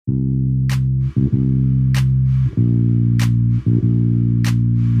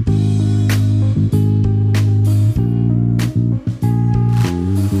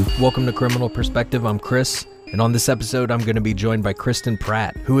Welcome to Criminal Perspective. I'm Chris, and on this episode, I'm going to be joined by Kristen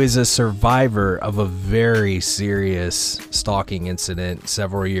Pratt, who is a survivor of a very serious stalking incident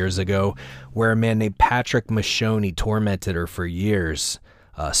several years ago, where a man named Patrick Mashoney tormented her for years,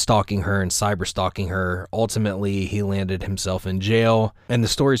 stalking her and cyber-stalking her. Ultimately, he landed himself in jail, and the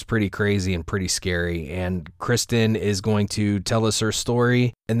story's pretty crazy and pretty scary, and Kristen is going to tell us her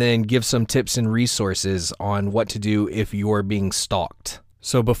story and then give some tips and resources on what to do if you're being stalked.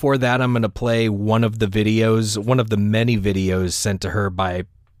 So before that, I'm going to play one of the many videos sent to her by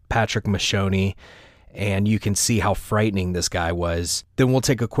Patrick Mashoney, and you can see how frightening this guy was. Then we'll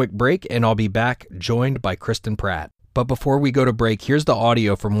take a quick break, and I'll be back joined by Kristen Pratt. But before we go to break, here's the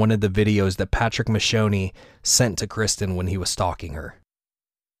audio from one of the videos that Patrick Mashoney sent to Kristen when he was stalking her.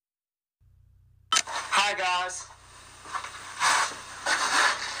 Hi, guys.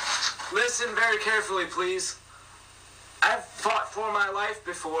 Listen very carefully, please. I've fought for my life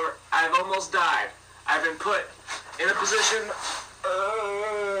before. I've almost died. I've been put in a position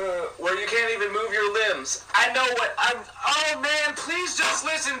where you can't even move your limbs. I know what I'm... Oh, man, please just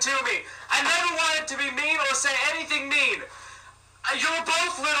listen to me. I never wanted to be mean or say anything mean. You're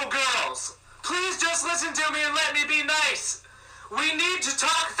both little girls. Please just listen to me and let me be nice. We need to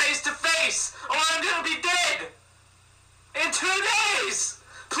talk face to face, or I'm gonna be dead. In 2 days.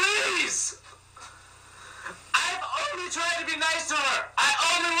 Please. I've only tried to be nice to her. I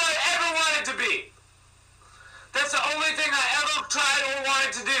only ever wanted to be. That's the only thing I ever tried or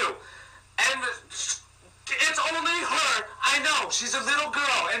wanted to do. And it's only her. I know. She's a little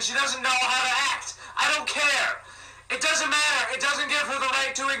girl, and she doesn't know how to act. I don't care. It doesn't matter. It doesn't give her the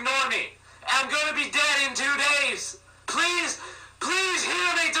right to ignore me. I'm going to be dead in 2 days. Please hear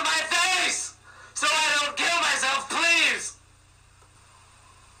me to my face so I don't kill myself, please.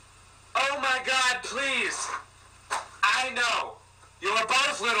 Oh, my God, please. I know. You're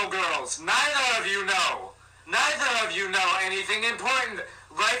both little girls. Neither of you know. Neither of you know anything important.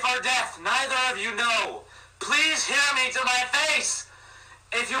 Life or death. Neither of you know. Please hear me to my face.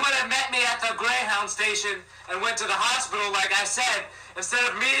 If you would have met me at the Greyhound station and went to the hospital like I said, instead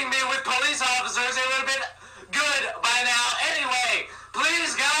of meeting me with police officers, it would have been good by now anyway.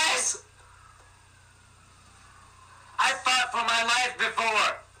 Please, guys. I fought for my life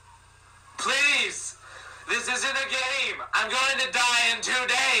before. Please. This isn't a game. I'm going to die in 2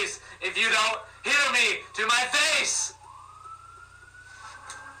 days if you don't hear me to my face.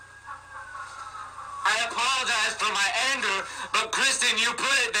 I apologize for my anger, but Kristen, you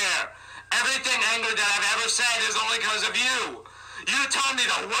put it there. Everything anger that I've ever said is only because of you. You told me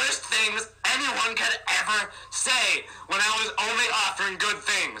the worst things anyone could ever say when I was only offering good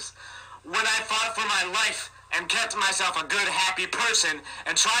things. When I fought for my life and kept myself a good, happy person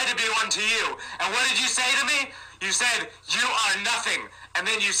and tried to be one to you. And what did you say to me? You said, you are nothing. And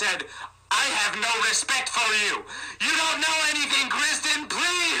then you said, I have no respect for you. You don't know anything, Kristen.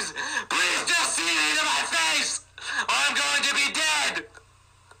 Please just see me to my face or I'm going to be dead.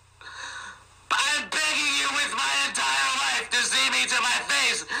 I'm begging you with my entire life to see me to my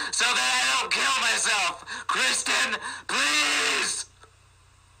face so that I don't kill myself. Kristen, please.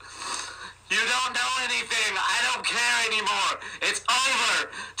 You don't know anything. I don't care anymore. It's over.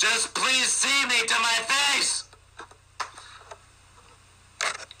 Just please see me to my face.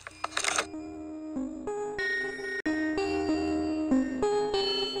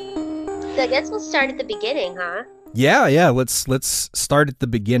 So I guess we'll start at the beginning, huh? Yeah. Let's start at the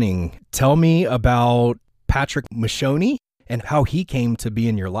beginning. Tell me about Patrick Mashoney and how he came to be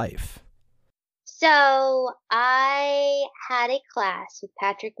in your life. So I had a class with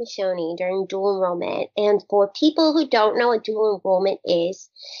Patrick Mashoney during dual enrollment. And for people who don't know what dual enrollment is,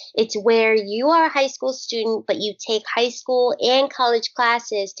 it's where you are a high school student, but you take high school and college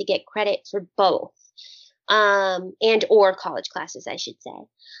classes to get credit for both, and or college classes, I should say.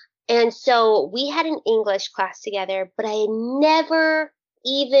 And so we had an English class together, but I had never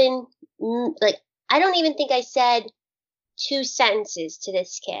even, I don't even think I said 2 sentences to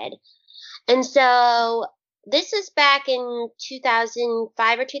this kid. And so this is back in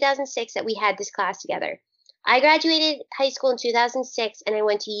 2005 or 2006 that we had this class together. I graduated high school in 2006 and I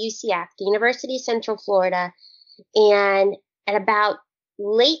went to UCF, the University of Central Florida. And at about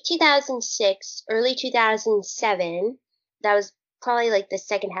late 2006, early 2007, that was probably like the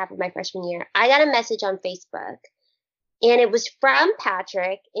second half of my freshman year, I got a message on Facebook. And it was from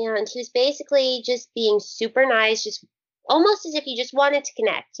Patrick. And he was basically just being super nice, just almost as if you just wanted to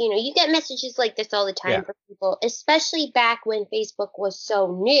connect. You know, you get messages like this all the time from people, especially back when Facebook was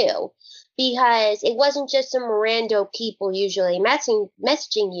so new, because it wasn't just some rando people usually messaging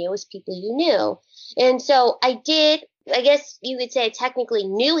you, it was people you knew. And so I did I guess you could say I technically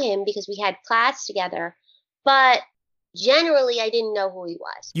knew him because we had class together, but generally I didn't know who he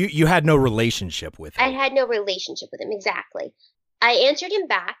was. You had no relationship with him. I had no relationship with him, exactly. I answered him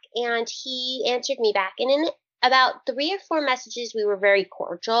back, and he answered me back. And in about 3 or 4 messages, we were very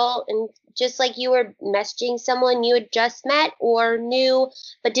cordial. And just like you were messaging someone you had just met or knew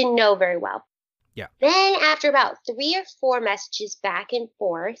but didn't know very well. Yeah. Then after about 3 or 4 messages back and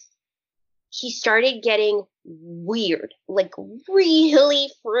forth, he started getting weird, like really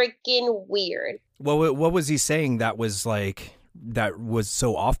freaking weird. What was he saying that was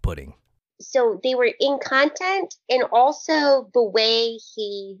so off-putting? So they were in content and also the way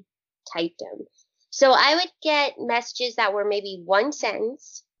he typed them. So I would get messages that were maybe 1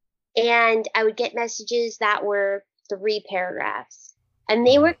 sentence, and I would get messages that were 3 paragraphs. And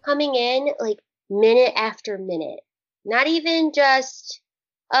they were coming in like minute after minute. Not even just,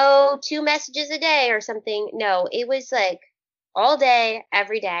 2 messages a day or something. No, it was like all day,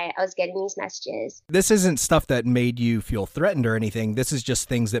 every day, I was getting these messages. This isn't stuff that made you feel threatened or anything. This is just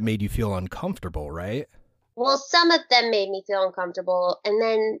things that made you feel uncomfortable, right? Well, some of them made me feel uncomfortable. And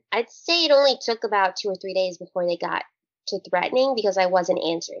then I'd say it only took about 2 or 3 days before they got to threatening because I wasn't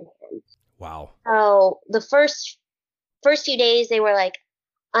answering him. Wow. So the first few days, they were like,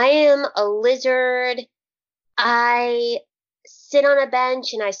 I am a lizard. I sit on a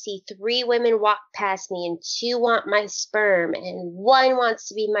bench and I see 3 women walk past me and 2 want my sperm and 1 wants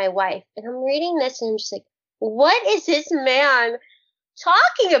to be my wife. And I'm reading this and I'm just like, what is this man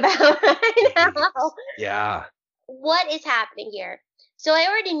talking about right now? Yeah. What is happening here? So I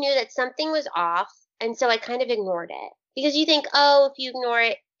already knew that something was off. And so I kind of ignored it because you think, if you ignore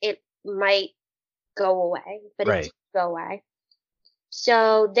it, it might go away, but it didn't go away.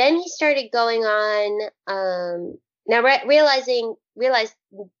 So then he started going on, now realized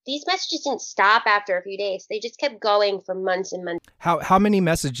these messages didn't stop after a few days. They just kept going for months and months. How many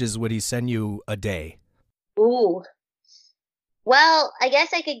messages would he send you a day? Ooh. Well, I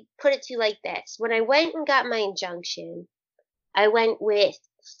guess I could put it to you like this. When I went and got my injunction, I went with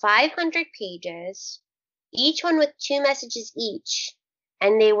 500 pages, each one with 2 messages each,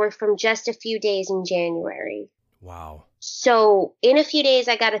 and they were from just a few days in January. Wow. So in a few days,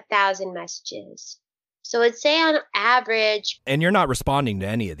 I got 1,000 messages. So I'd say on average... And you're not responding to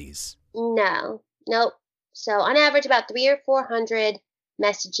any of these? No. Nope. So on average, about 300 or 400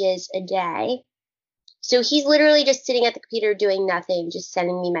 messages a day. So he's literally just sitting at the computer doing nothing, just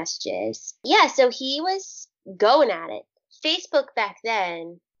sending me messages. Yeah, so he was going at it. Facebook back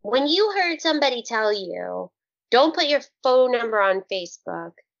then, when you heard somebody tell you, don't put your phone number on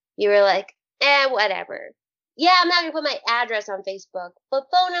Facebook, you were like, whatever. Yeah, I'm not going to put my address on Facebook, but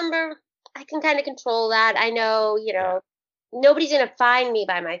phone number, I can kind of control that. I know, nobody's going to find me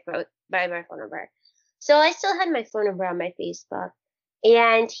by my phone number. So I still had my phone number on my Facebook,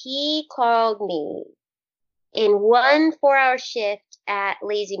 and he called me in 1 4-hour shift at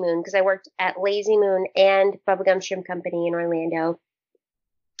Lazy Moon, because I worked at Lazy Moon and Bubblegum Shrimp Company in Orlando.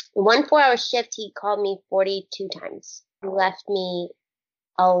 In 1 4-hour shift, he called me 42 times. He left me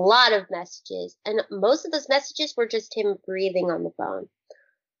a lot of messages, and most of those messages were just him breathing on the phone.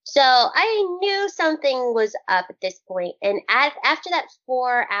 So I knew something was up at this point, and after that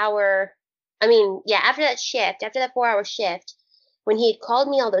 4-hour, after that 4-hour shift, when he had called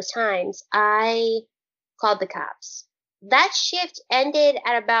me all those times, I called the cops. That shift ended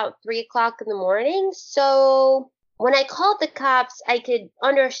at about 3 o'clock in the morning. So when I called the cops, I could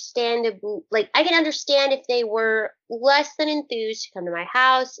understand if they were less than enthused to come to my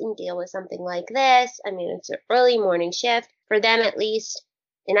house and deal with something like this. It's an early morning shift for them at least.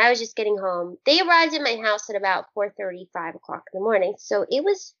 And I was just getting home. They arrived at my house at about 4:30, 5 o'clock in the morning. So it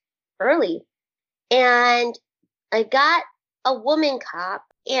was early. And I got a woman cop,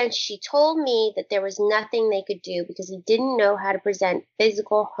 and she told me that there was nothing they could do because he didn't know how to present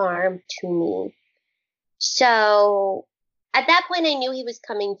physical harm to me. So at that point, I knew he was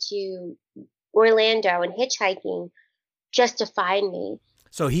coming to Orlando and hitchhiking just to find me.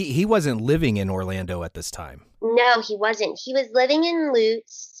 So he wasn't living in Orlando at this time? No, he wasn't. He was living in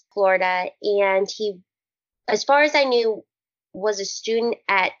Lutz, Florida, and he, as far as I knew, was a student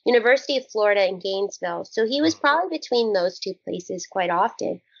at University of Florida in Gainesville. So he was probably between those 2 places quite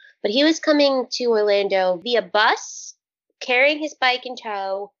often. But he was coming to Orlando via bus, carrying his bike in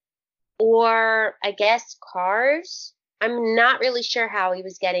tow, or I guess cars. I'm not really sure how he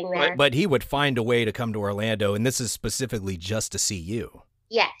was getting there. But he would find a way to come to Orlando, and this is specifically just to see you.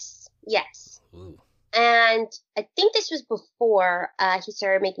 Yes. Ooh. And I think this was before he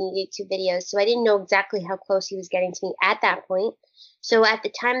started making YouTube videos, so I didn't know exactly how close he was getting to me at that point. So at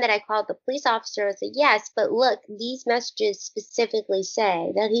the time that I called the police officer, I said, yes, but look, these messages specifically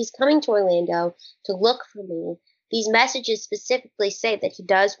say that he's coming to Orlando to look for me. These messages specifically say that he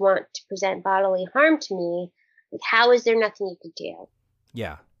does want to present bodily harm to me. How is there nothing you could do?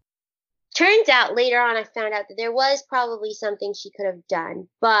 Yeah. Turns out later on I found out that there was probably something she could have done,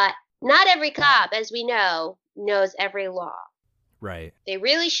 but not every cop, as we know, knows every law. Right. They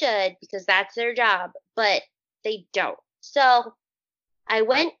really should, because that's their job, but they don't. So I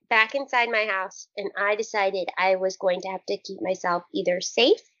went back inside my house and I decided I was going to have to keep myself either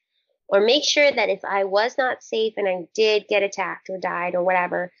safe or make sure that if I was not safe and I did get attacked or died or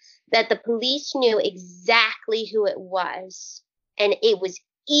whatever, that the police knew exactly who it was and it was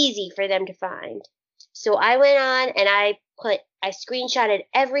easy for them to find. So I went on and I screenshotted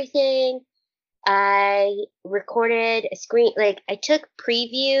everything. I recorded a screen, I took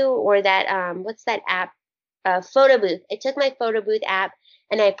Preview or that, what's that app? Photo Booth. I took my Photo Booth app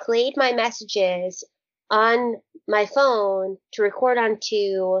and I played my messages on my phone to record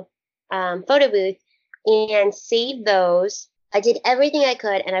onto Photo Booth and saved those. I did everything I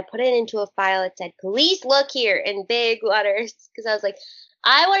could and I put it into a file that said, "Police, look here," in big letters, because I was like,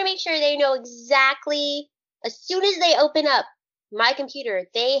 I want to make sure they know exactly, as soon as they open up my computer,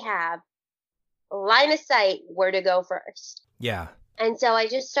 they have a line of sight where to go first. Yeah. And so I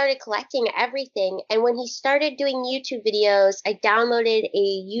just started collecting everything. And when he started doing YouTube videos, I downloaded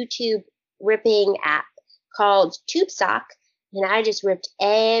a YouTube ripping app called TubeSock. And I just ripped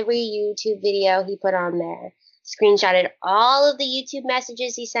every YouTube video he put on there. Screenshotted all of the YouTube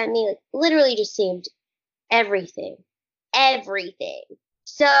messages he sent me. Literally just saved everything. Everything.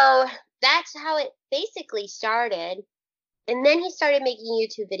 So that's how it basically started. And then he started making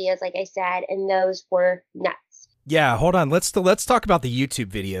YouTube videos, like I said, and those were nuts. Yeah, hold on. Let's talk about the YouTube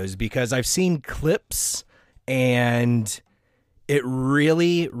videos, because I've seen clips and it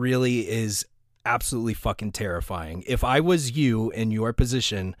really, really is absolutely fucking terrifying. If I was you in your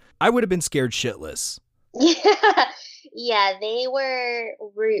position, I would have been scared shitless. Yeah, they were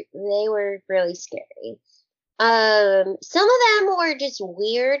really scary. Some of them were just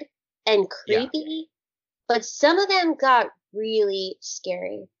weird and creepy, but some of them got really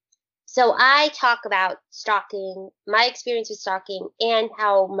scary. So I talk about stalking, my experience with stalking, and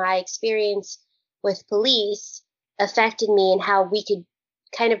how my experience with police affected me and how we could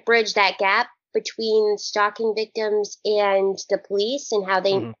kind of bridge that gap between stalking victims and the police and how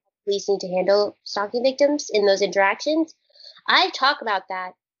they police need to handle stalking victims in those interactions. I talk about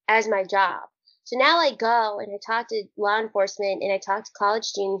that as my job. So now I go and I talk to law enforcement and I talk to college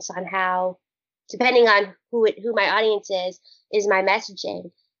students on how, depending on who my audience is my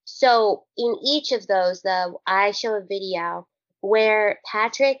messaging. So in each of those, though, I show a video where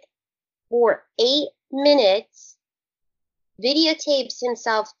Patrick, for 8 minutes, videotapes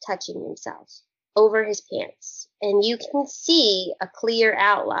himself touching himself over his pants. And you can see a clear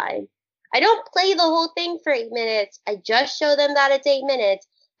outline. I don't play the whole thing for 8 minutes. I just show them that it's 8 minutes.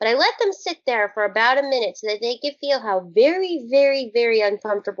 But I let them sit there for about a minute so that they can feel how very, very, very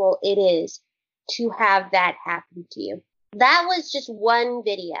uncomfortable it is to have that happen to you. That was just one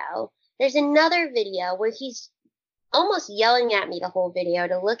video. There's another video where he's almost yelling at me the whole video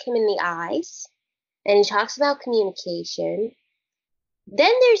to look him in the eyes. And he talks about communication.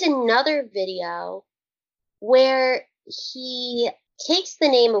 Then there's another video where he takes the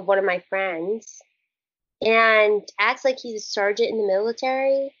name of one of my friends and acts like he's a sergeant in the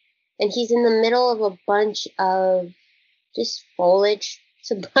military. And he's in the middle of a bunch of just foliage.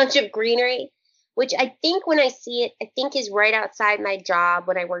 It's a bunch of greenery, which I think when I see it, I think is right outside my job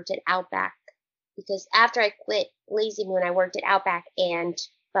when I worked at Outback. Because after I quit Lazy Moon, I worked at Outback and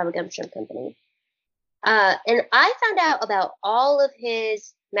Bubblegum Shrimp Company. And I found out about all of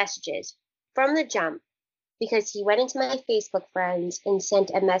his messages from the jump because he went into my Facebook friends and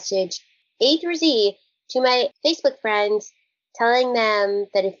sent a message A through Z to my Facebook friends telling them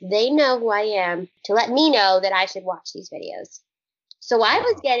that if they know who I am, to let me know that I should watch these videos. So I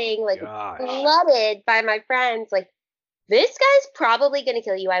was getting flooded by my friends, like, this guy's probably going to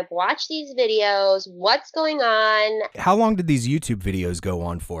kill you. I've watched these videos. What's going on? How long did these YouTube videos go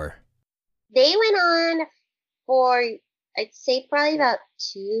on for? They went on for, I'd say, probably about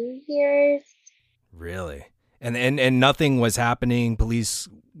 2 years. Really? And nothing was happening. Police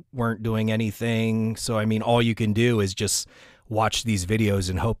weren't doing anything. So, I mean, all you can do is just watch these videos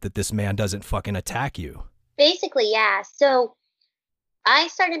and hope that this man doesn't fucking attack you. Basically, yeah. So I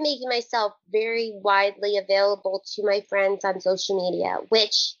started making myself very widely available to my friends on social media,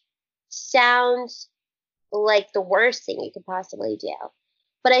 which sounds like the worst thing you could possibly do.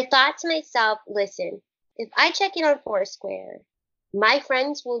 But I thought to myself, listen, if I check in on Foursquare, my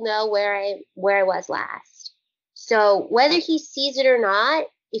friends will know where I was last. So whether he sees it or not,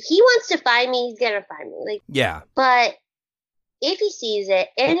 if he wants to find me, he's gonna find me. Like, Yeah. But if he sees it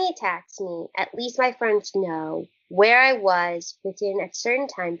and he attacks me, at least my friends know where I was within a certain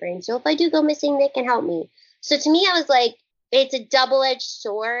time frame. So if I do go missing, they can help me. So to me, I was like, it's a double-edged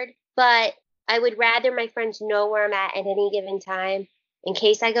sword, but I would rather my friends know where I'm at any given time in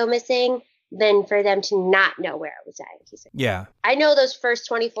case I go missing than for them to not know where I was at. Yeah. I know those first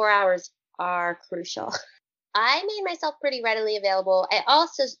 24 hours are crucial. I made myself pretty readily available. I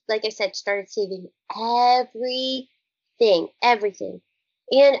also, like I said, started saving everything.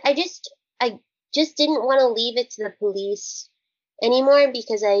 And I just didn't want to leave it to the police anymore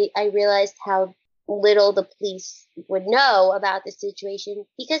because I realized how little the police would know about the situation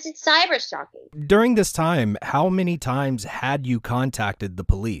because it's cyber stalking. During this time, how many times had you contacted the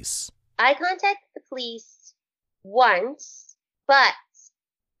police? I contacted the police once, but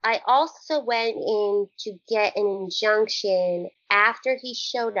I also went in to get an injunction after he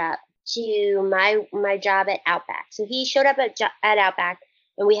showed up to my job at Outback. So he showed up at Outback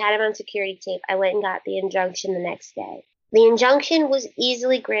and we had him on security tape. I went and got the injunction the next day. The injunction was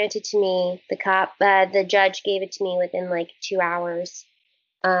easily granted to me. The judge gave it to me within like 2 hours.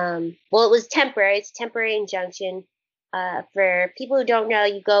 Well, it was temporary. It's a temporary injunction. For people who don't know,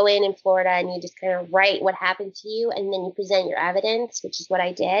 you go in Florida and you just kind of write what happened to you and then you present your evidence, which is what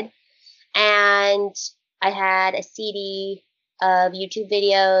I did. And I had a CD of YouTube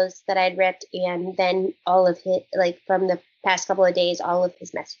videos that I'd ripped and then all of his, like from the past couple of days, all of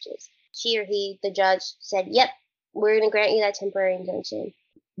his messages. She or he, the judge, said, yep, we're going to grant you that temporary injunction.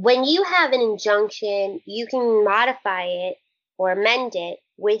 When you have an injunction, you can modify it or amend it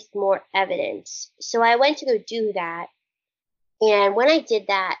with more evidence. So I went to go do that. And when I did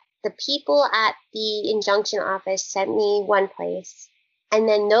that, the people at the injunction office sent me one place. And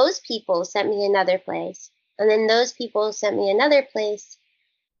then those people sent me another place. And then those people sent me another place.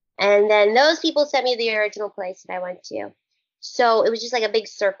 And then those people sent me the original place that I went to. So it was just like a big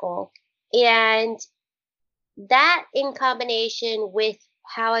circle. And that in combination with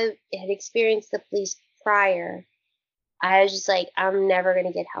how I had experienced the police prior, I was just like, I'm never going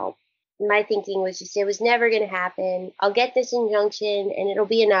to get help. My thinking was just, it was never going to happen. I'll get this injunction and it'll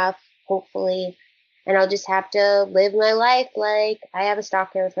be enough, hopefully. And I'll just have to live my life like I have a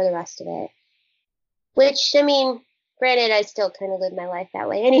stalker for the rest of it. Which, I mean, granted, I still kind of live my life that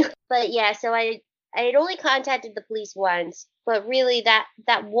way anyway. But yeah, so I had only contacted the police once. But really,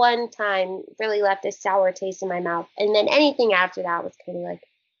 that one time really left a sour taste in my mouth. And then anything after that was kind of like,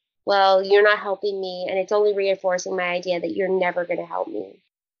 well, you're not helping me. And it's only reinforcing my idea that you're never going to help me.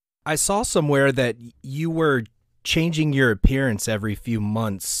 I saw somewhere that you were changing your appearance every few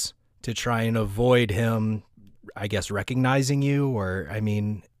months to try and avoid him, I guess, recognizing you. Or, I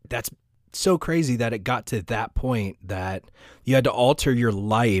mean, that's so crazy that it got to that point that you had to alter your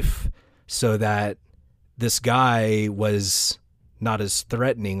life so that this guy was not as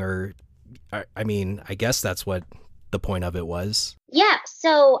threatening. Or, I mean, I guess that's what the point of it was. Yeah.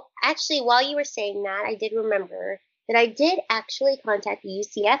 So actually, while you were saying that, I did remember that I did actually contact the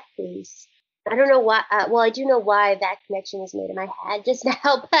UCF police. I don't know why. Well, I do know why that connection was made in my head just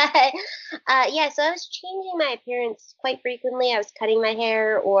now. But yeah, so I was changing my appearance quite frequently. I was cutting my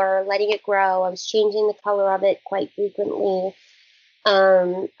hair or letting it grow. I was changing the color of it quite frequently.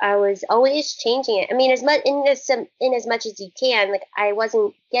 I was always changing it. I mean, as much as you can. Like, I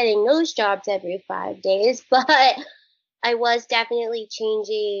wasn't getting those jobs every 5 days, but I was definitely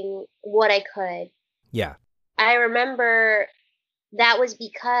changing what I could. Yeah. I remember that was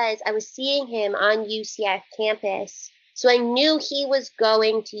because I was seeing him on UCF campus. So I knew he was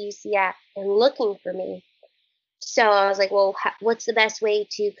going to UCF and looking for me. So I was like, well, what's the best way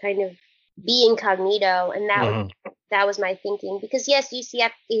to kind of be incognito? And that was my thinking. Because yes,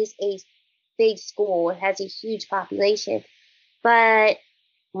 UCF is a big school. It has a huge population. But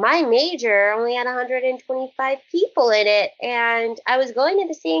my major only had 125 people in it. And I was going to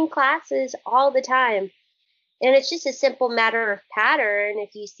the same classes all the time. And it's just a simple matter of pattern.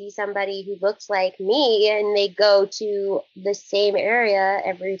 If you see somebody who looks like me and they go to the same area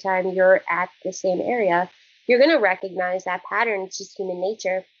every time you're at the same area, you're going to recognize that pattern. It's just human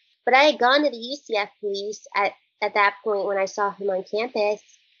nature. But I had gone to the UCF police at that point when I saw him on campus,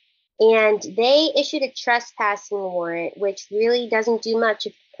 and they issued a trespassing warrant, which really doesn't do much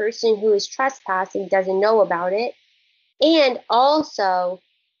if the person who is trespassing doesn't know about it. And also,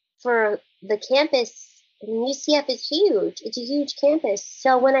 for the campus I mean, UCF is huge. It's a huge campus.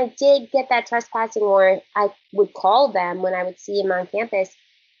 So when I did get that trespassing warrant, I would call them when I would see him on campus.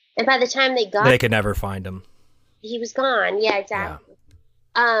 And by the time they could never find him. He was gone. Yeah, exactly.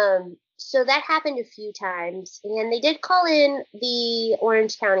 Yeah. So that happened a few times, and they did call in the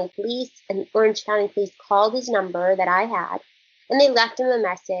Orange County Police, and Orange County Police called his number that I had, and they left him a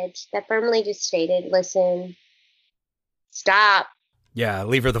message that firmly just stated, listen, stop. Yeah,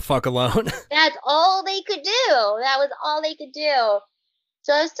 leave her the fuck alone. That's all they could do. That was all they could do.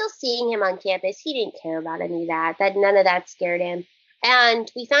 So I was still seeing him on campus. He didn't care about any of that. None of that scared him.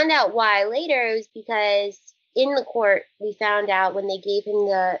 And we found out why later. It was because in the court, we found out when they gave him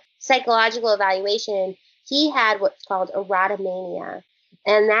the psychological evaluation, he had what's called erotomania.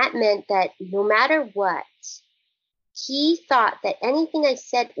 And that meant that no matter what, he thought that anything I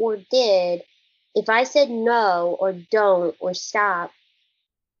said or did, if I said no or don't or stop,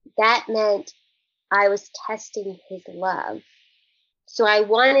 that meant I was testing his love. So I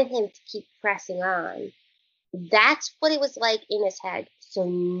wanted him to keep pressing on. That's what it was like in his head. So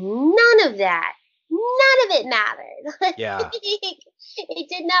none of it mattered. Yeah. It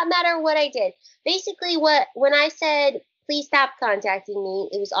did not matter what I did. Basically, when I said, please stop contacting me,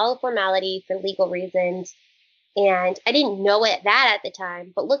 it was all a formality for legal reasons. And I didn't know that at the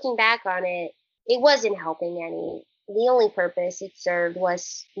time. But looking back on it, it wasn't helping any. The only purpose it served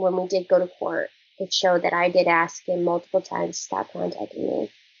was when we did go to court. It showed that I did ask him multiple times to stop contacting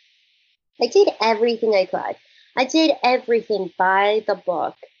me. I did everything I could. I did everything by the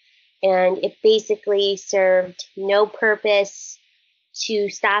book. And it basically served no purpose to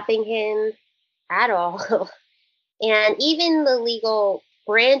stopping him at all. And even the legal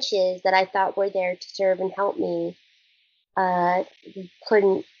branches that I thought were there to serve and help me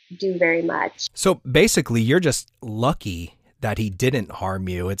couldn't do very much. So basically, you're just lucky that he didn't harm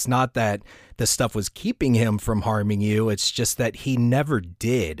you. It's not that the stuff was keeping him from harming you. It's just that he never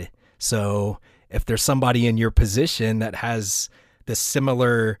did. So if there's somebody in your position that has this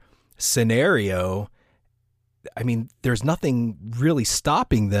similar scenario, I mean, there's nothing really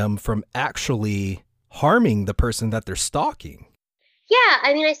stopping them from actually harming the person that they're stalking. Yeah,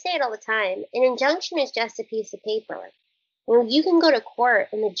 I mean, I say it all the time. An injunction is just a piece of paper. You can go to court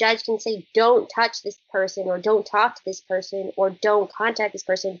and the judge can say, don't touch this person or don't talk to this person or don't contact this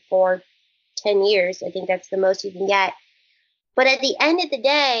person for 10 years. I think that's the most you can get. But at the end of the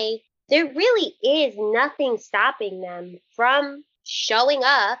day, there really is nothing stopping them from showing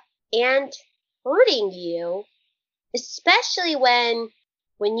up and hurting you, especially when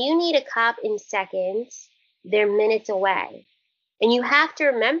you need a cop in seconds, they're minutes away. And you have to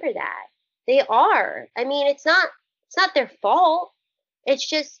remember that. They are. I mean, it's not their fault. It's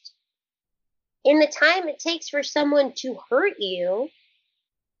just in the time it takes for someone to hurt you,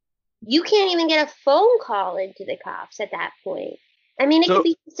 you can't even get a phone call into the cops at that point. I mean, it could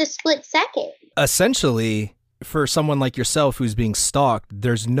be just a split second. Essentially, for someone like yourself who's being stalked,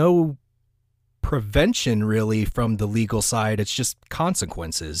 there's no prevention really from the legal side. It's just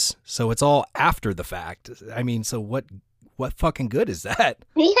consequences. So it's all after the fact. I mean, so what fucking good is that?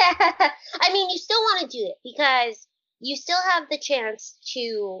 Yeah. I mean, you still want to do it because you still have the chance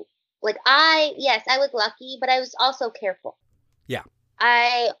to, I was lucky, but I was also careful. Yeah.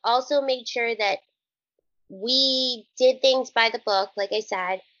 I also made sure that we did things by the book, like I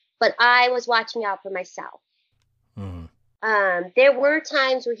said, but I was watching out for myself. There were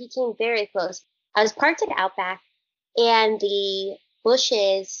times where he came very close. I was parked at Outback, and the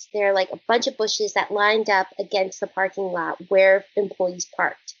bushes, there are like a bunch of bushes that lined up against the parking lot where employees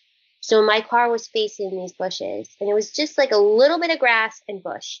parked. So my car was facing these bushes, and it was just like a little bit of grass and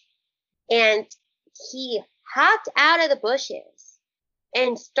bush. And he hopped out of the bushes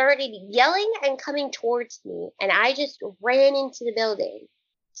and started yelling and coming towards me, and I just ran into the building.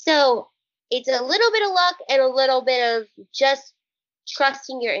 So it's a little bit of luck and a little bit of just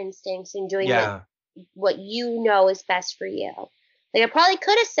trusting your instincts and doing what you know is best for you. Like, I probably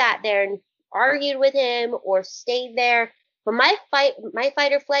could have sat there and argued with him or stayed there, but my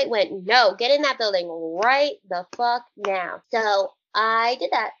fight or flight went, no, get in that building right the fuck now. So I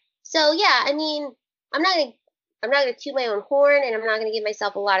did that. So yeah, I mean, I'm not gonna toot my own horn, and I'm not gonna give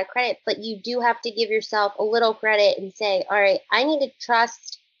myself a lot of credit, but you do have to give yourself a little credit and say, all right, I need to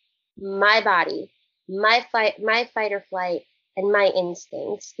trust my body, my fight or flight, and my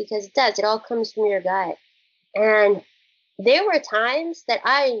instincts, because it all comes from your gut. And there were times that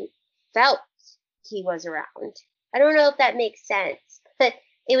I felt he was around. I don't know if that makes sense, but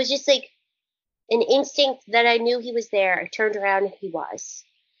it was just like an instinct that I knew he was there. I turned around and he was.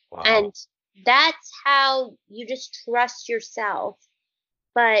 Wow. And that's how you just trust yourself.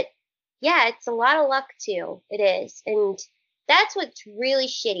 But Yeah, it's a lot of luck too. It is. And that's what's really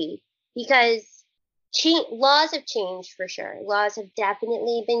shitty because laws have changed for sure. Laws have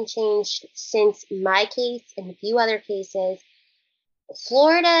definitely been changed since my case and a few other cases.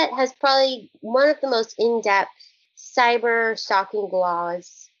 Florida has probably one of the most in-depth cyber stalking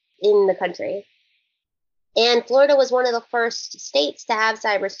laws in the country. And Florida was one of the first states to have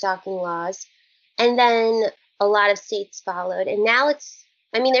cyber stalking laws. And then a lot of states followed. And now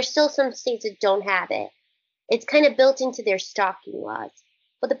there's still some states that don't have it. It's kind of built into their stalking laws.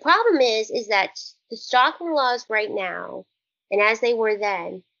 But the problem is that the stalking laws right now, and as they were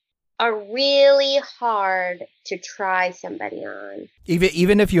then, are really hard to try somebody on.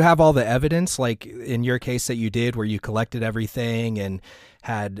 Even if you have all the evidence, like in your case that you did, where you collected everything and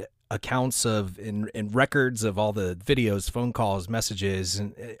had accounts of and records of all the videos, phone calls, messages,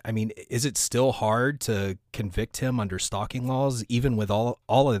 and I mean, is it still hard to convict him under stalking laws, even with all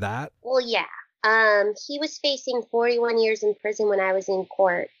of that? Well, yeah. He was facing 41 years in prison when I was in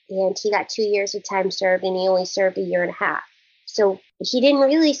court, and he got 2 years of time served, and he only served a year and a half. So he didn't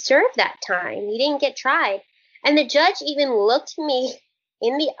really serve that time. He didn't get tried. And the judge even looked me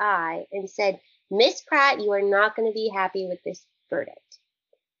in the eye and said, "Miss Pratt, you are not going to be happy with this verdict."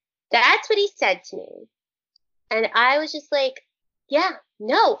 That's what he said to me. And I was just like, yeah,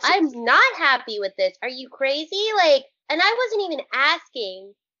 no, I'm not happy with this. Are you crazy? And I wasn't even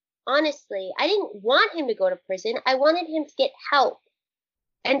asking, honestly. I didn't want him to go to prison. I wanted him to get help.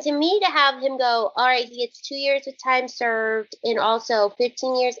 And to me, to have him go, all right, he gets 2 years of time served and also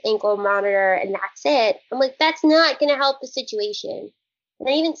 15 years ankle monitor, and that's it. I'm like, that's not going to help the situation. And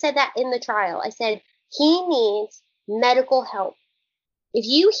I even said that in the trial. I said, he needs medical help. If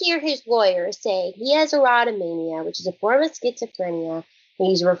you hear his lawyer say he has erotomania, which is a form of schizophrenia, and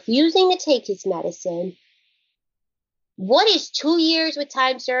he's refusing to take his medicine, what is 2 years with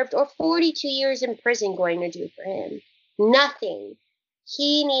time served or 42 years in prison going to do for him? Nothing.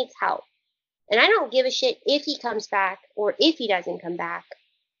 He needs help. And I don't give a shit if he comes back or if he doesn't come back.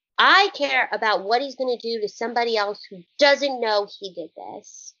 I care about what he's going to do to somebody else who doesn't know he did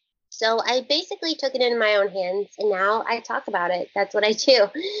this. So I basically took it in my own hands, and now I talk about it. That's what I do.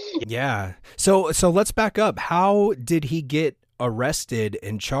 Yeah. So let's back up. How did he get arrested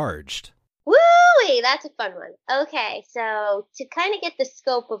and charged? Woo-wee, that's a fun one. Okay, so to kind of get the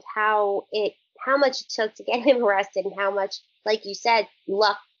scope of how much it took to get him arrested and how much, like you said,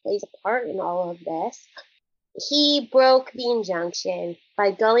 luck plays a part in all of this, he broke the injunction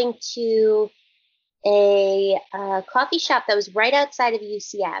by going to a coffee shop that was right outside of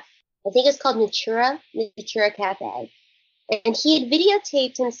UCF. I think it's called Natura Cafe. And he had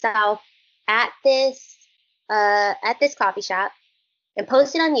videotaped himself at this coffee shop and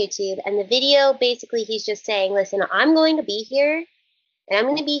posted on YouTube. And the video, basically, he's just saying, listen, I'm going to be here, and I'm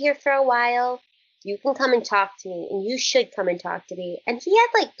going to be here for a while. You can come and talk to me, and you should come and talk to me. And he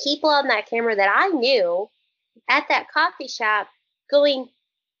had, people on that camera that I knew at that coffee shop going,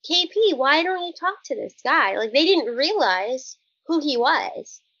 KP, why don't you talk to this guy? They didn't realize who he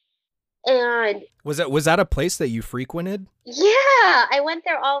was. And was that a place that you frequented? Yeah, I went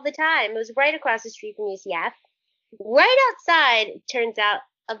there all the time. It was right across the street from UCF. Right outside, it turns out,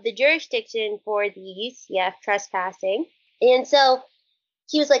 of the jurisdiction for the UCF trespassing. And so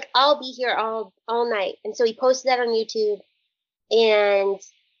he was like, I'll be here all night. And so he posted that on YouTube. And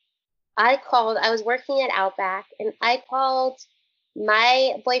I was working at Outback, and I called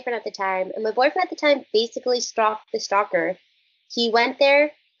my boyfriend at the time. And my boyfriend at the time basically stalked the stalker. He went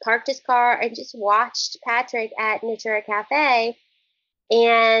there, parked his car, and just watched Patrick at Natura Cafe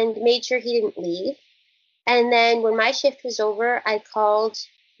and made sure he didn't leave. And then when my shift was over, I called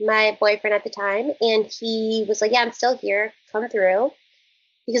my boyfriend at the time, and he was like, yeah, I'm still here. Come through.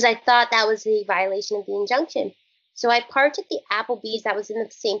 Because I thought that was a violation of the injunction. So I parked at the Applebee's that was in the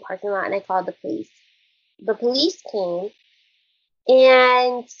same parking lot, and I called the police. The police came,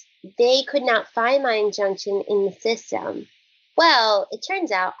 and they could not find my injunction in the system. Well, it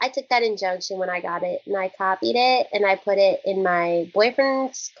turns out I took that injunction when I got it, and I copied it, and I put it in my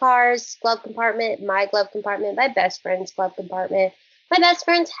boyfriend's car's glove compartment, my glove compartment, my best friend's glove compartment, my best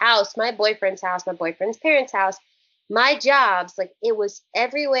friend's house, my boyfriend's parents' house, my jobs. It was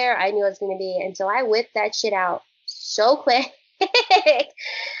everywhere I knew it was going to be, and so I whipped that shit out so quick.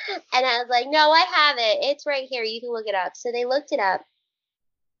 And I was like, no, I have it. It's right here. You can look it up. So they looked it up,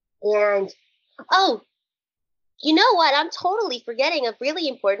 and, oh, you know what? I'm totally forgetting a really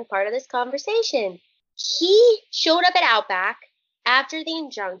important part of this conversation. He showed up at Outback after the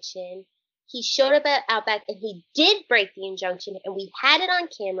injunction. He showed up at Outback, and he did break the injunction, and we had it on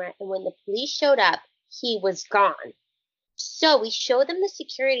camera. And when the police showed up, he was gone. So we showed them the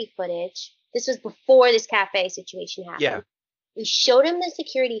security footage. This was before this cafe situation happened. Yeah. We showed him the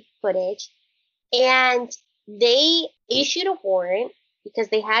security footage, and they issued a warrant because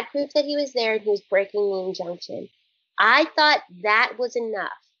they had proof that he was there and he was breaking the injunction. I thought that was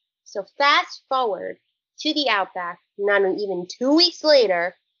enough. So fast forward to the Outback, not even 2 weeks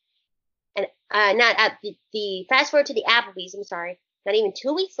later, and not at the fast forward to the Applebee's, I'm sorry, not even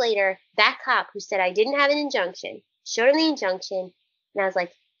 2 weeks later, that cop who said I didn't have an injunction showed him the injunction, and I was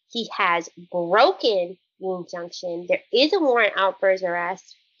like, he has broken the injunction. There is a warrant out for his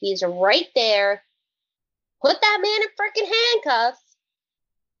arrest. He's right there. Put that man in freaking handcuffs.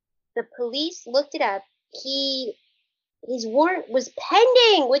 The police looked it up. His warrant was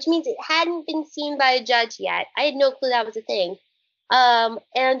pending, which means it hadn't been seen by a judge yet. I had no clue that was a thing.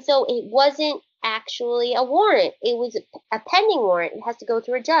 And so it wasn't actually a warrant. It was a pending warrant. It has to go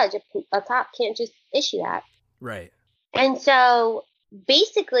through a judge. A cop can't just issue that. Right. And so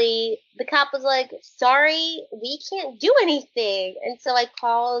basically the cop was like, sorry, we can't do anything. And so I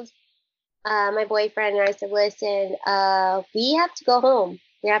called my boyfriend and I said, listen, we have to go home.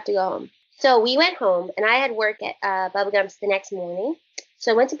 We have to go home. So we went home, and I had work at Bubba Gump's the next morning.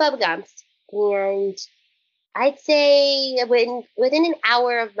 So I went to Bubba Gump's, and I'd say within an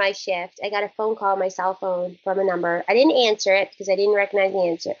hour of my shift, I got a phone call on my cell phone from a number. I didn't answer it because I didn't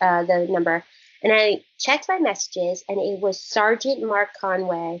recognize the number. And I checked my messages, and it was Sergeant Mark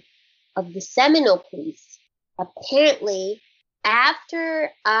Conway of the Seminole Police. Apparently,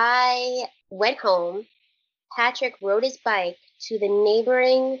 after I went home, Patrick rode his bike to the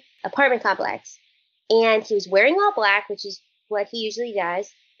neighboring apartment complex, and he was wearing all black, which is what he usually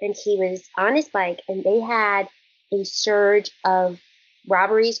does, and he was on his bike, and they had a surge of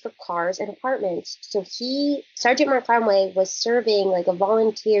robberies for cars and apartments. So Sergeant Mark Conway was serving like a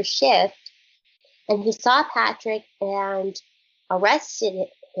volunteer shift, and he saw Patrick and arrested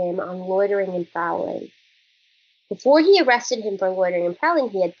him on loitering and prowling. Before he arrested him for loitering and prowling,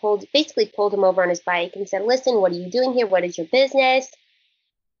 he had basically pulled him over on his bike and said, listen, what are you doing here? What is your business?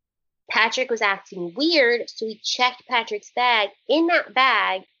 Patrick was acting weird, so we checked Patrick's bag. In that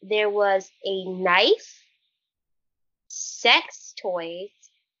bag, there was a knife, sex toys,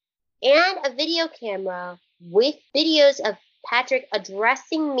 and a video camera with videos of Patrick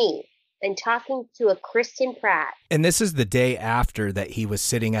addressing me and talking to a Kristen Pratt. And this is the day after that he was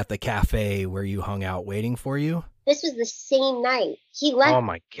sitting at the cafe where you hung out waiting for you? This was the same night. He left. Oh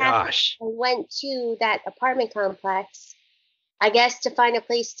my gosh. And went to that apartment complex, I guess to find a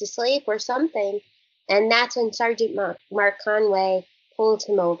place to sleep or something. And that's when Sergeant Mark Conway pulled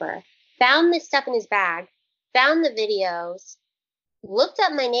him over. Found this stuff in his bag, found the videos, looked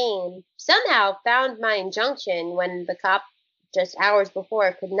up my name, somehow found my injunction when the cop just hours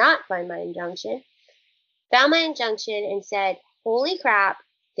before could not find my injunction. Found my injunction and said, holy crap,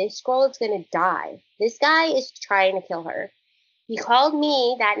 this girl is going to die. This guy is trying to kill her. He called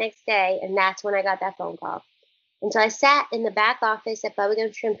me that next day, and that's when I got that phone call. And so I sat in the back office at Bubba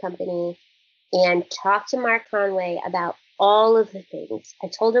Gump Shrimp Company and talked to Mark Conway about all of the things. I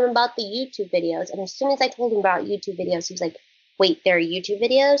told him about the YouTube videos, and as soon as I told him about YouTube videos, he was like, wait, there are YouTube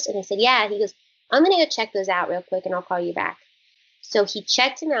videos? And I said, yeah. He goes, I'm going to go check those out real quick, and I'll call you back. So he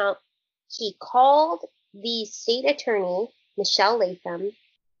checked them out. He called the state attorney, Michelle Latham,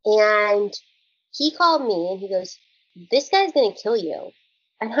 and he called me, and he goes, this guy's going to kill you.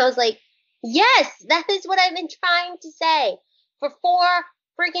 And I was like, yes, that is what I've been trying to say. For 4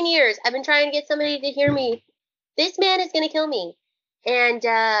 freaking years, I've been trying to get somebody to hear me. This man is going to kill me. And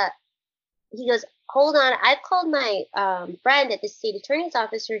he goes, hold on. I've called my friend at the state attorney's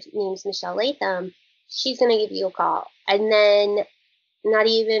office. Her name's Michelle Latham. She's going to give you a call. And then not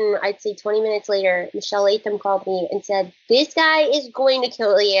even, I'd say 20 minutes later, Michelle Latham called me and said, this guy is going to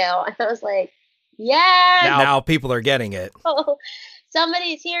kill you. And I was like, yeah. Now people are getting it. Oh,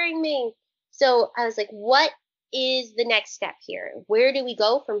 somebody's hearing me. So I was like, what is the next step here? Where do we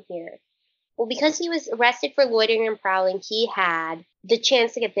go from here? Well, because he was arrested for loitering and prowling, he had the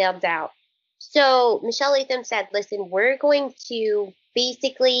chance to get bailed out. So Michelle Latham said, listen, we're going to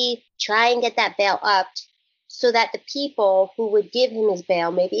basically try and get that bail upped so that the people who would give him his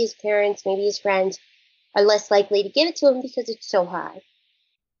bail, maybe his parents, maybe his friends, are less likely to give it to him because it's so high.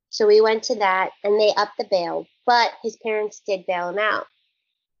 So we went to that, and they upped the bail, but his parents did bail him out.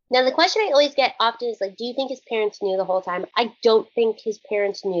 Now, the question I always get often is, like, do you think his parents knew the whole time? I don't think his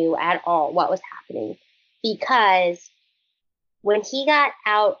parents knew at all what was happening, because when he got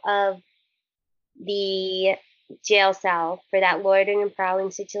out of the jail cell for that loitering and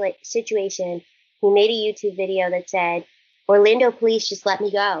prowling situation, he made a YouTube video that said, Orlando police just let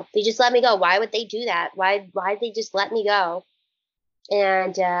me go. They just let me go. Why would they do that? Why'd they just let me go?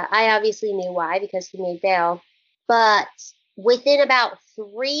 And I obviously knew why, because he made bail. But within about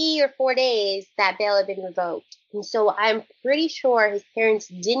 3 or 4 days, that bail had been revoked. And so I'm pretty sure his parents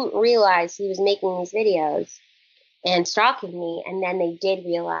didn't realize he was making these videos and stalking me. And then they did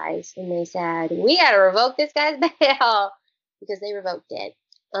realize, and they said, we got to revoke this guy's bail, because they revoked it.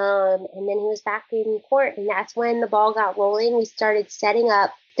 And then he was back in court, and that's when the ball got rolling. We started setting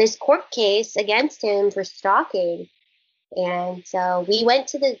up this court case against him for stalking. And so we went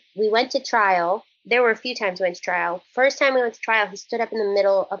to trial. There were a few times we went to trial. First time we went to trial, he stood up in the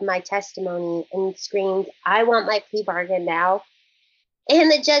middle of my testimony and screamed, I want my plea bargain now. And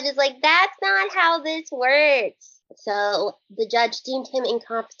the judge is like, that's not how this works. So the judge deemed him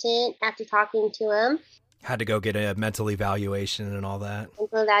incompetent after talking to him. Had to go get a mental evaluation and all that.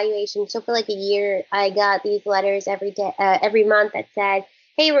 Mental evaluation. So for like a year, I got these letters every month that said,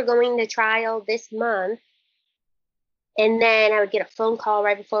 hey, we're going to trial this month. And then I would get a phone call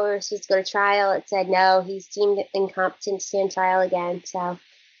right before we were supposed to go to trial. It said, no, he's deemed incompetent to stand trial again. So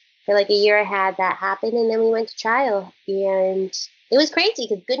for like a year, I had that happen. And then we went to trial. And it was crazy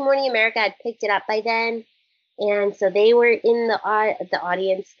because Good Morning America had picked it up by then. And so they were in the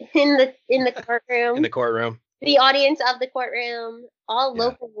audience, in the courtroom. In the courtroom. The audience of the courtroom. All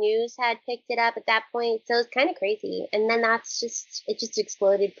local news had picked it up at that point. So it was kind of crazy. And then it just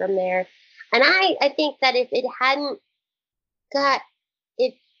exploded from there. And I think that if it hadn't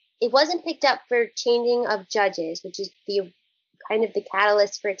it wasn't picked up for changing of judges, which is the kind of the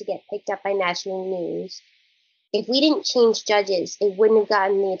catalyst for it to get picked up by national news. If we didn't change judges, it wouldn't have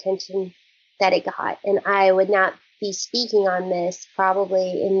gotten the attention that it got. And I would not be speaking on this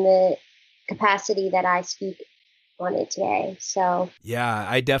probably in the capacity that I speak on it today. So yeah,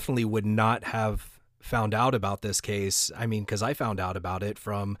 I definitely would not have found out about this case. I mean, because I found out about it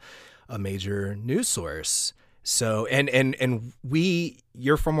from a major news source. So,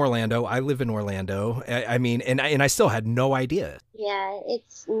 you're from Orlando. I live in Orlando. I mean, and I still had no idea. Yeah,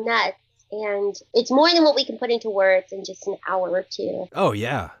 it's nuts. And it's more than what we can put into words in just an hour or two. Oh,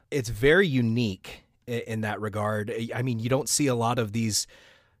 yeah. It's very unique in that regard. I mean, you don't see a lot of these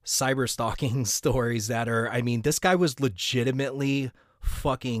cyber stalking stories that are, I mean, this guy was legitimately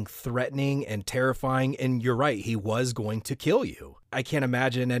fucking threatening and terrifying. And you're right, he was going to kill you. I can't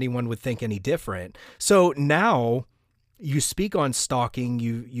imagine anyone would think any different. So now you speak on stalking.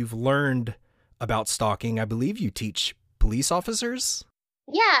 You've learned about stalking. I believe you teach police officers.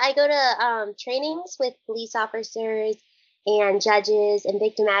 Yeah, I go to trainings with police officers and judges and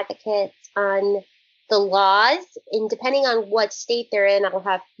victim advocates on the laws. And depending on what state they're in, I'll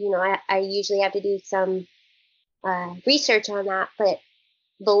have, I usually have to do some research on that. But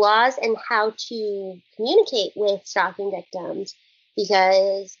the laws and how to communicate with stalking victims,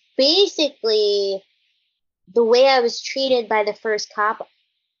 because basically the way I was treated by the first cop,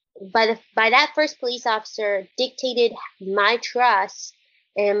 by that first police officer, dictated my trust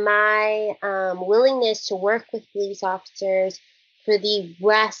and my willingness to work with police officers for the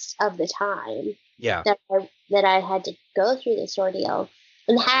rest of the time. Yeah. That I had to go through this ordeal.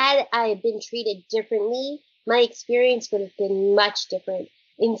 And had I been treated differently, my experience would have been much different.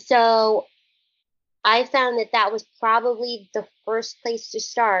 And so I found that was probably the first place to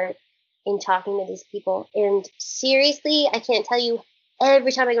start in talking to these people. And seriously, I can't tell you,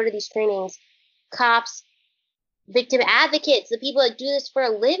 every time I go to these trainings, cops, victim advocates, the people that do this for a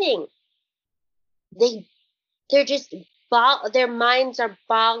living, they're just, their minds are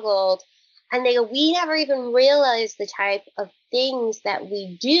boggled. And they go, we never even realized the type of things that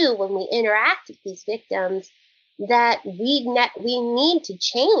we do when we interact with these victims that we need to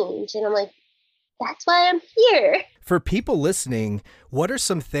change. And I'm like, that's why I'm here. For people listening, what are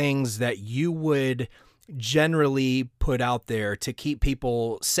some things that you would generally put out there to keep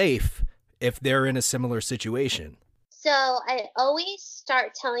people safe if they're in a similar situation? So I always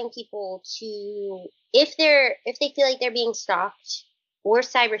start telling people to, if they feel like they're being stalked or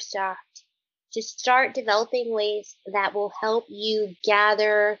cyber stalked, to start developing ways that will help you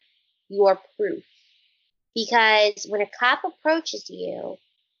gather your proof. Because when a cop approaches you,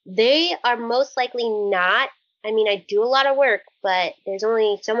 they are most likely not, I mean, I do a lot of work, but there's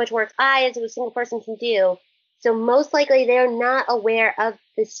only so much work I as a single person can do. So most likely they're not aware of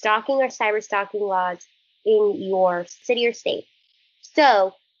the stalking or cyber stalking laws in your city or state.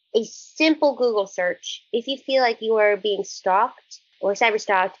 So a simple Google search, if you feel like you are being stalked or cyber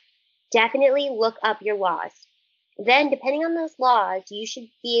stalked, definitely look up your laws. Then, depending on those laws, you should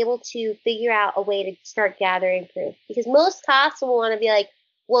be able to figure out a way to start gathering proof. Because most cops will want to be like,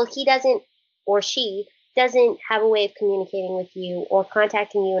 well, he doesn't, or she doesn't have a way of communicating with you or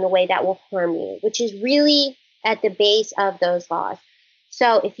contacting you in a way that will harm you, which is really at the base of those laws.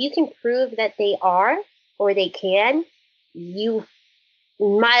 So if you can prove that they are or they can, you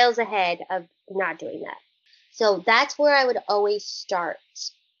miles ahead of not doing that. So that's where I would always start.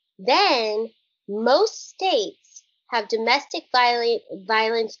 Then most states have domestic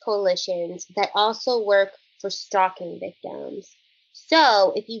violence coalitions that also work for stalking victims.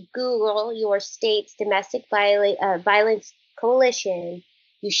 So if you Google your state's domestic violence coalition,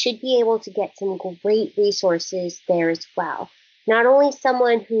 you should be able to get some great resources there as well. Not only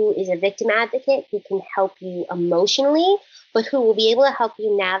someone who is a victim advocate who can help you emotionally, but who will be able to help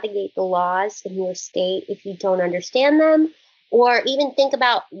you navigate the laws in your state if you don't understand them, or even think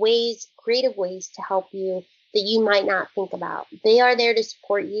about creative ways to help you that you might not think about. They are there to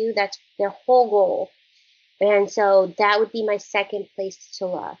support you. That's their whole goal. And so that would be my second place to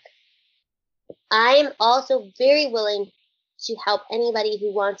look. I'm also very willing to help anybody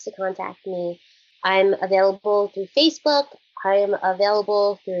who wants to contact me. I'm available through Facebook. I am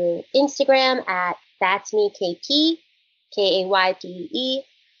available through Instagram at That's Me KP, KAYPE.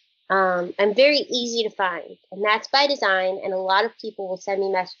 I'm very easy to find, and that's by design. And a lot of people will send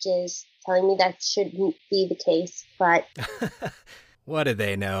me messages telling me that shouldn't be the case, but what do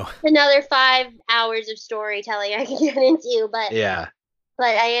they know? Another 5 hours of storytelling I can get into, but yeah.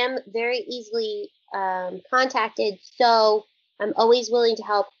 But I am very easily contacted, so I'm always willing to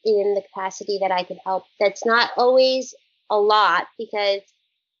help in the capacity that I can help. That's not always a lot because,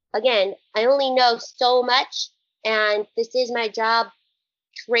 again, I only know so much, and this is my job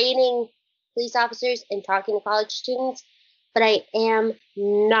training police officers and talking to college students, but I am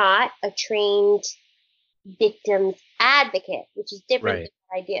not a trained victims advocate, which is different than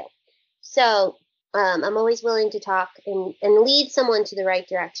what I do. So I'm always willing to talk and lead someone to the right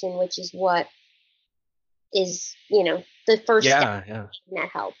direction, which is what is, the first step in that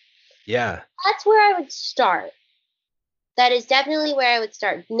help. Yeah. That's where I would start. That is definitely where I would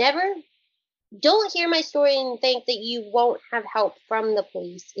start. Don't hear my story and think that you won't have help from the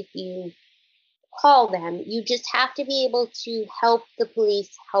police if you call them. You just have to be able to help the police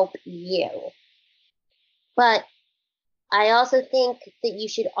help you. But I also think that you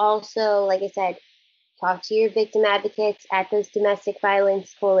should also, like I said, talk to your victim advocates at those domestic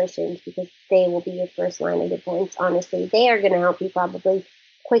violence coalitions because they will be your first line of defense. Honestly, they are going to help you probably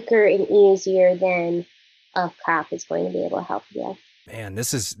quicker and easier than a cop is going to be able to help you. Man,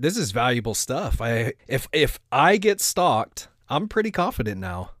 this is valuable stuff. If I get stalked, I'm pretty confident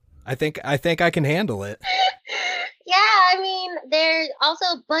now. I think I can handle it. Yeah, I mean, there's also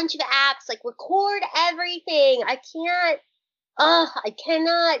a bunch of apps like record everything. I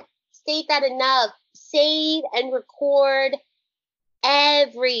cannot state that enough. Save and record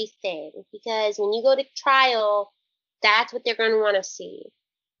everything because when you go to trial, that's what they're going to want to see.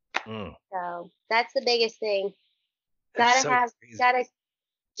 So that's the biggest thing. Gotta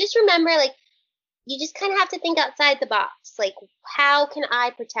just remember, like, you just kind of have to think outside the box. Like, how can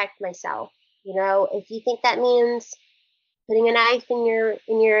I protect myself? If you think that means putting a knife in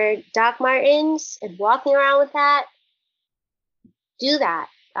your Doc Martens and walking around with that, do that.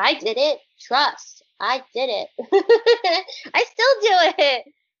 I did it. Trust. I did it. I still do it.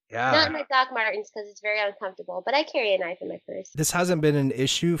 Yeah. Not in my Doc Martens because it's very uncomfortable, but I carry a knife in my purse. This hasn't been an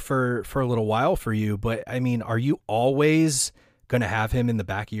issue for a little while for you, but I mean, are you always going to have him in the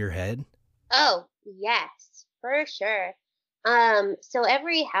back of your head? Oh, yes, for sure. So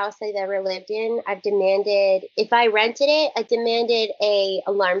every house I've ever lived in, I've demanded, if I rented it, I demanded a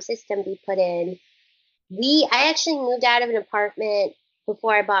alarm system be put in. I actually moved out of an apartment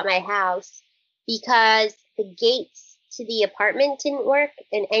before I bought my house because the gates to the apartment didn't work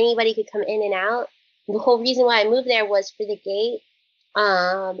and anybody could come in and out. The whole reason why I moved there was for the gate.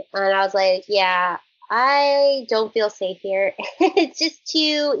 And I was like, yeah, I don't feel safe here. It's just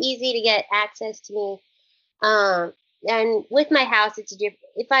too easy to get access to me. And with my house,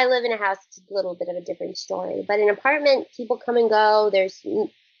 if I live in a house, it's a little bit of a different story. But an apartment, people come and go. There's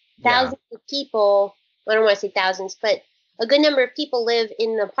thousands of people. I don't want to say thousands, but a good number of people live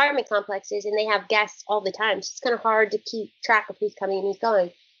in the apartment complexes and they have guests all the time. So it's kind of hard to keep track of who's coming and who's going.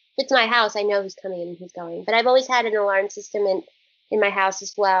 If it's my house, I know who's coming and who's going. But I've always had an alarm system in my house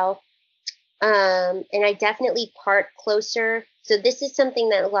as well. And I definitely park closer. So this is something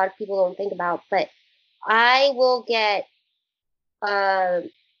that a lot of people don't think about, but I will get a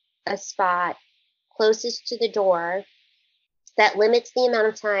spot closest to the door that limits the amount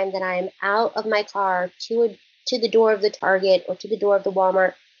of time that I'm out of my car to the door of the Target or to the door of the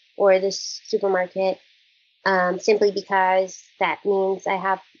Walmart or the supermarket, simply because that means I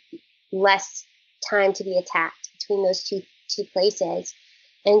have less time to be attacked between those two places.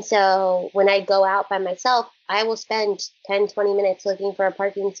 And so when I go out by myself, I will spend 10, 20 minutes looking for a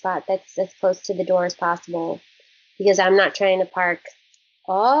parking spot that's as close to the door as possible, because I'm not trying to park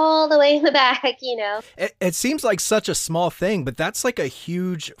all the way in the back, you know? It seems like such a small thing, but that's like a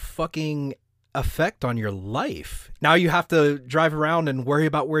huge fucking effect on your life. Now you have to drive around and worry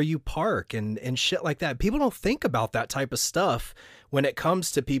about where you park and shit like that. People don't think about that type of stuff when it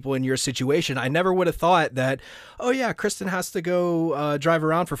comes to people in your situation. I never would have thought that, oh yeah, Kristen has to go drive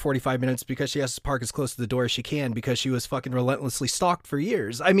around for 45 minutes because she has to park as close to the door as she can because she was fucking relentlessly stalked for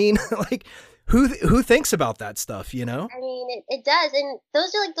years. I mean, like, who thinks about that stuff, you know? I mean, it does. And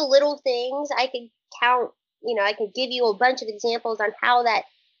those are like the little things. I could count, you know, I could give you a bunch of examples on how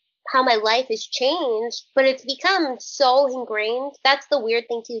my life has changed, but it's become so ingrained. That's the weird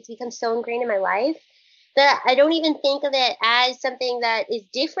thing too. It's become so ingrained in my life that I don't even think of it as something that is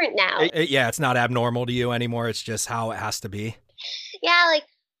different now. Yeah, it's not abnormal to you anymore. It's just how it has to be. Yeah, like,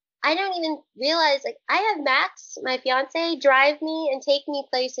 I don't even realize, like, I have Max, my fiance, drive me and take me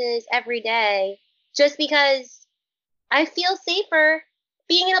places every day just because I feel safer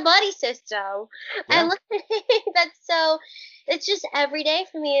being in a buddy system. Yeah. And it's just every day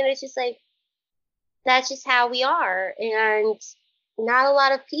for me. And it's just like, that's just how we are. And not a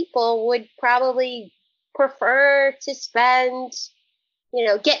lot of people would probably prefer to spend, you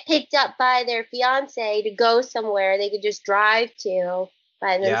know, get picked up by their fiance to go somewhere they could just drive to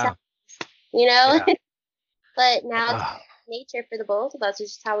by themselves, you know? Yeah. But now it's nature for the both of us.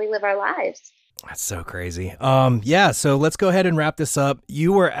 It's just how we live our lives. That's so crazy. Yeah, so let's go ahead and wrap this up.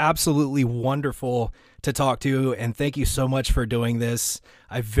 You were absolutely wonderful to talk to, and thank you so much for doing this.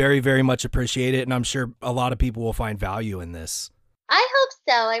 I very, very much appreciate it, and I'm sure a lot of people will find value in this. I hope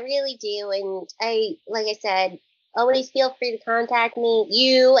so. I really do. And like I said, always feel free to contact me,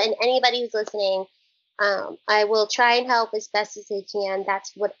 you and anybody who's listening. I will try and help as best as I can.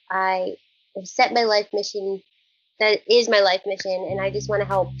 That's what I have set my life mission. That is my life mission, and I just want to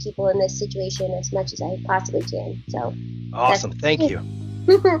help people in this situation as much as I possibly can. So awesome. Thank you.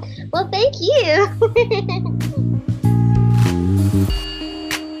 Well, thank you.